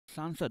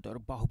सांसद और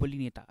बाहुबली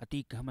नेता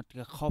अतीक अहमद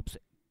के खौफ से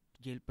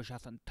जेल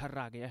प्रशासन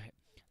थर्रा गया है।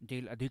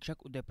 जेल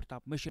अधीक्षक उदय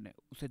प्रताप मिश्र ने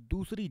उसे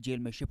दूसरी जेल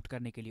में शिफ्ट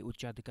करने के लिए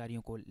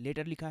उच्चाधिकारियों को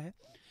लेटर लिखा है।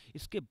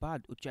 इसके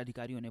बाद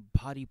उच्चाधिकारियों ने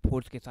भारी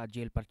फोर्स के साथ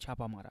जेल पर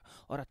छापा मारा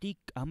और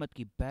अतीक अहमद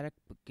की बैरक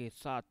के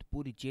साथ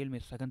पूरी जेल में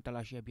सघन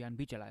तलाशी अभियान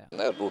भी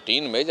चलाया।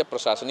 रूटीन में जब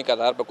प्रशासनिक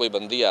आधार पर कोई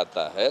बंदी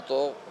आता है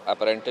तो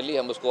अपरेंटली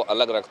हम उसको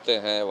अलग रखते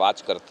हैं,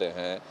 वॉच करते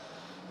हैं।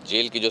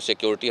 जेल की जो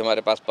सिक्योरिटी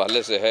हमारे पास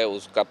पहले से है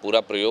उसका पूरा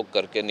प्रयोग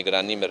करके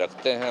निगरानी में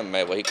रखते हैं।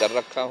 मैं वही कर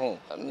रखा हूँ।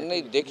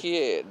 नहीं,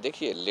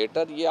 देखिए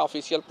लेटर ये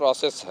ऑफिशियल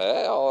प्रोसेस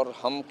है और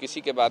हम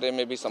किसी के बारे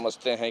में भी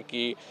समझते हैं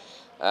कि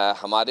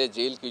हमारे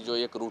जेल की जो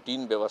एक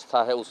रूटीन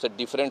व्यवस्था है उससे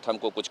डिफरेंट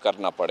हमको कुछ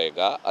करना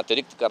पड़ेगा,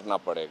 अतिरिक्त करना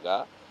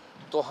पड़ेगा,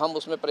 तो हम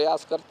उसमें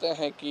प्रयास करते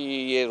हैं कि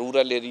ये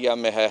रूरल एरिया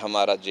में है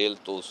हमारा जेल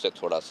तो उससे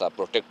थोड़ा सा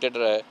प्रोटेक्टेड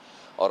रहे,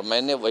 और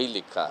मैंने वही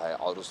लिखा है।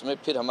 और उसमें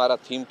फिर हमारा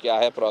थीम क्या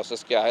है,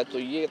 प्रोसेस क्या है, तो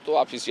ये तो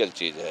ऑफिशियल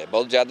चीज़ है,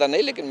 बहुत ज़्यादा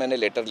नहीं, लेकिन मैंने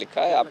लेटर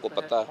लिखा है, आपको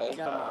पता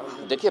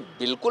है। देखिए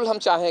बिल्कुल हम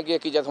चाहेंगे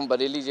कि जब हम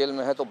बरेली जेल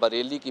में हैं तो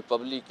बरेली की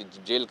पब्लिक,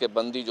 जेल के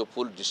बंदी जो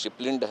फुल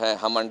डिसिप्लिन्ड हैं,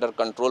 हम अंडर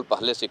कंट्रोल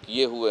पहले से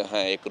किए हुए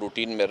हैं, एक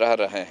रूटीन में रह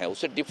रहे हैं,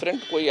 उससे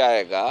डिफरेंट कोई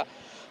आएगा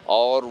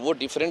और वो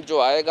डिफरेंट जो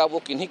आएगा वो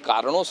किन्हीं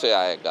कारणों से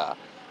आएगा।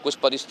 कुछ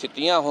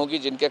परिस्थितियां होंगी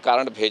जिनके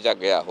कारण भेजा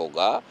गया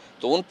होगा,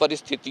 तो उन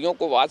परिस्थितियों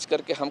को वॉच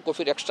करके हमको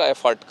फिर एक्स्ट्रा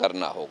एफर्ट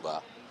करना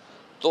होगा।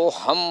 तो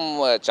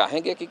हम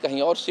चाहेंगे कि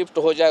कहीं और शिफ्ट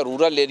हो जाए।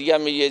 रूरल एरिया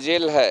में ये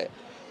जेल है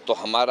तो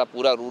हमारा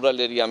पूरा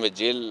रूरल एरिया में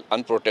जेल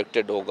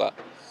अनप्रोटेक्टेड होगा,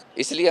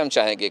 इसलिए हम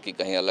चाहेंगे कि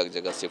कहीं अलग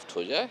जगह शिफ्ट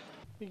हो जाए।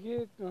 देखिए,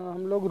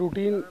 हम लोग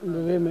रूटीन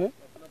वे में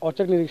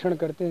औचक निरीक्षण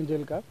करते हैं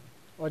जेल का,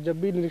 और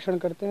जब भी निरीक्षण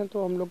करते हैं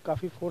तो हम लोग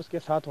काफ़ी फोर्स के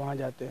साथ वहाँ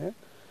जाते हैं,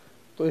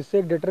 तो इससे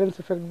एक डिटरेंस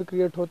इफेक्ट भी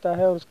क्रिएट होता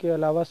है और उसके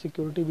अलावा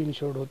सिक्योरिटी भी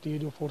इंश्योर्ड होती है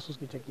जो फोर्स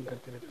उसकी चेकिंग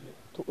करती रहती है।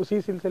 तो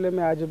उसी सिलसिले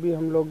में आज भी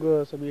हम लोग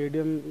सभी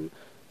एडीएम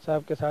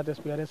साहब के साथ,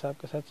 एसपीआरए साहब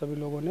के साथ सभी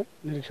लोगों ने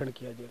निरीक्षण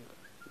किया जेल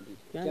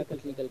का। क्या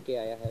कुछ निकल के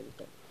आया है अभी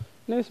तक?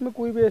 नहीं, इसमें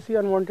कोई भी ऐसी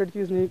अनवांटेड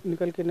चीज़ नहीं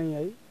निकल के नहीं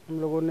आई। हम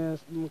लोगों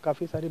ने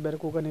काफ़ी सारी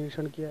बैरकों का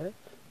निरीक्षण किया है,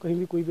 कहीं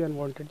भी कोई भी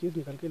अनवांटेड चीज़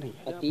निकल के नहीं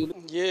आई।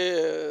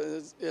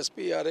 ये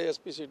एसपीआरए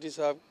एसपी सिटी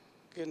साहब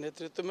के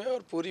नेतृत्व में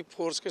और पूरी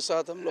फोर्स के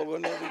साथ हम लोगों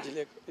ने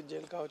भी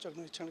जेल का औचक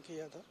निरीक्षण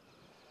किया था।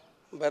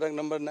 बैरक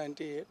नंबर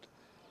 98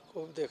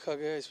 को देखा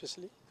गया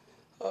स्पेशली,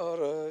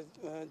 और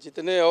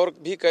जितने और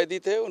भी कैदी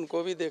थे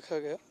उनको भी देखा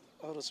गया,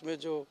 और उसमें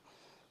जो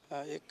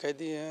एक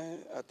कैदी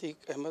हैं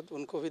अतीक अहमद,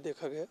 उनको भी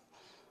देखा गया,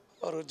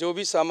 और जो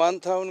भी सामान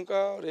था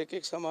उनका, और एक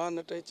एक सामान,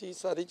 अटैची,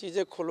 सारी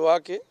चीज़ें खुलवा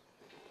के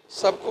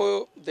सबको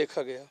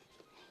देखा गया।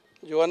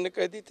 जो अन्य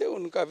कैदी थे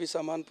उनका भी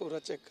सामान पूरा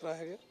चेक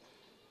कराया गया,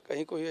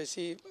 कहीं कोई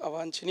ऐसी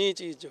अवांछनीय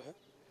चीज़ जो है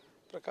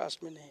प्रकाश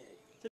में नहीं है।